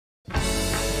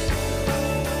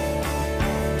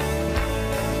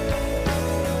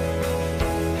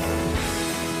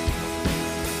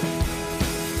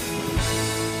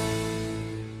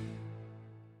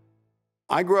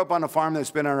I grew up on a farm that's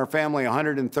been in our family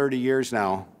 130 years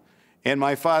now. And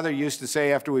my father used to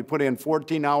say after we put in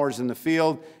 14 hours in the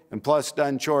field and plus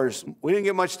done chores, we didn't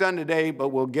get much done today, but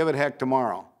we'll give it heck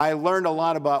tomorrow. I learned a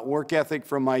lot about work ethic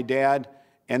from my dad,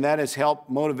 and that has helped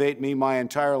motivate me my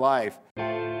entire life.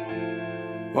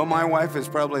 Well, my wife is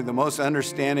probably the most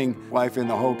understanding wife in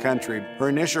the whole country. Her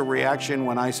initial reaction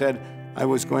when I said I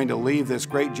was going to leave this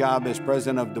great job as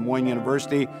president of Des Moines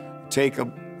University, take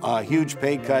a huge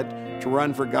pay cut to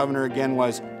run for governor again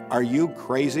was, "Are you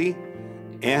crazy?"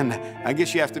 And I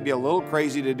guess you have to be a little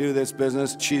crazy to do this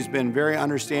business. She's been very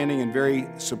understanding and very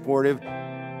supportive.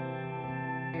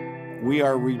 We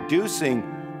are reducing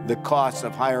the costs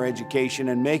of higher education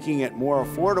and making it more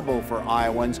affordable for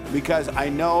Iowans because I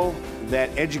know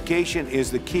that education is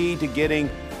the key to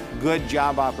getting good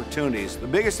job opportunities. The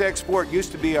biggest export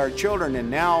used to be our children,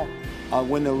 and now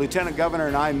when the lieutenant governor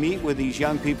and I meet with these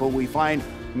young people, we find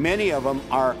many of them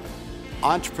are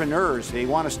entrepreneurs. They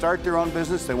want to start their own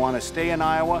business. They want to stay in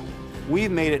Iowa. We've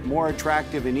made it more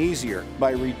attractive and easier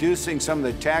by reducing some of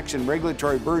the tax and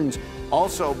regulatory burdens,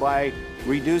 also by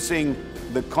reducing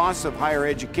the costs of higher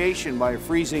education by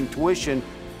freezing tuition.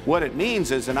 What it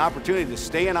means is an opportunity to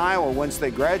stay in Iowa once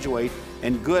they graduate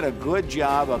and get a good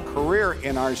job, a career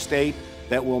in our state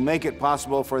that will make it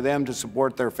possible for them to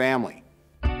support their family.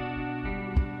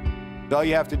 All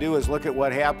you have to do is look at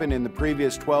what happened in the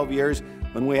previous 12 years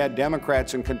when we had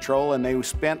Democrats in control and they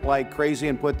spent like crazy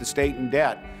and put the state in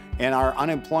debt. And our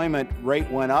unemployment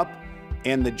rate went up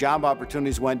and the job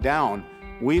opportunities went down.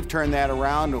 We've turned that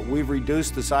around. We've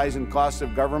reduced the size and cost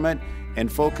of government and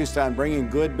focused on bringing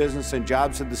good business and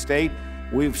jobs to the state.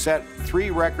 We've set 3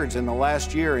 records in the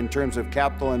last year in terms of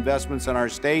capital investments in our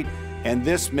state, and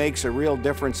this makes a real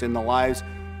difference in the lives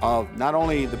of not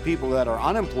only the people that are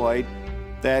unemployed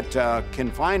that can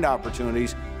find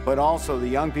opportunities, but also the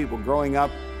young people growing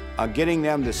up, getting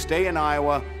them to stay in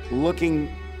Iowa,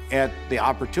 looking at the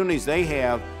opportunities they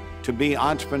have to be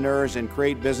entrepreneurs and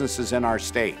create businesses in our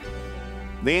state.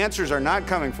 The answers are not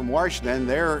coming from Washington.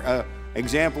 They're an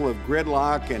example of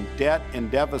gridlock and debt and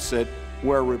deficit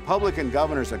where Republican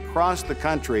governors across the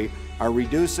country are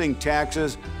reducing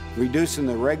taxes, reducing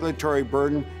the regulatory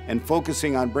burden, and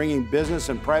focusing on bringing business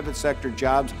and private sector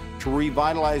jobs to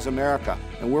revitalize America.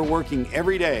 And we're working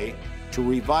every day to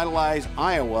revitalize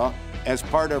Iowa as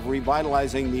part of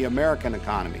revitalizing the American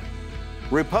economy.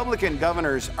 Republican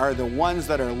governors are the ones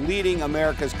that are leading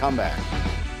America's comeback.